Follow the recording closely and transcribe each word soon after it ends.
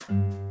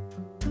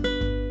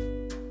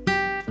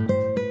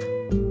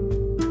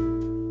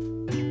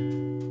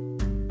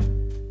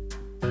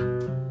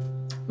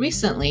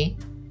Recently,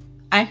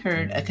 I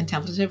heard a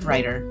contemplative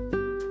writer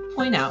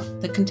point out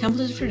that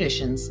contemplative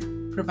traditions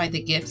provide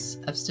the gifts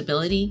of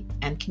stability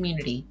and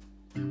community.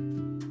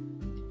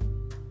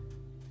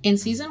 In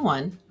Season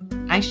 1,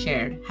 I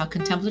shared how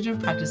contemplative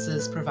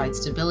practices provide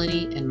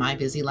stability in my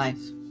busy life.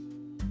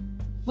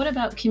 What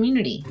about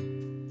community?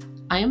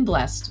 I am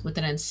blessed with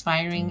an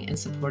inspiring and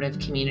supportive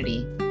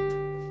community.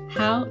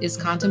 How is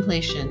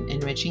contemplation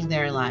enriching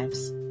their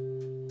lives?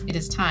 It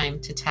is time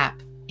to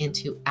tap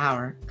into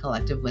our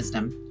collective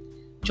wisdom.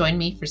 Join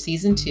me for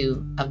Season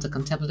 2 of the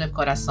Contemplative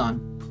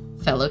Corazon,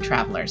 fellow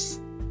travelers.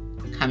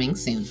 Coming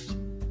soon.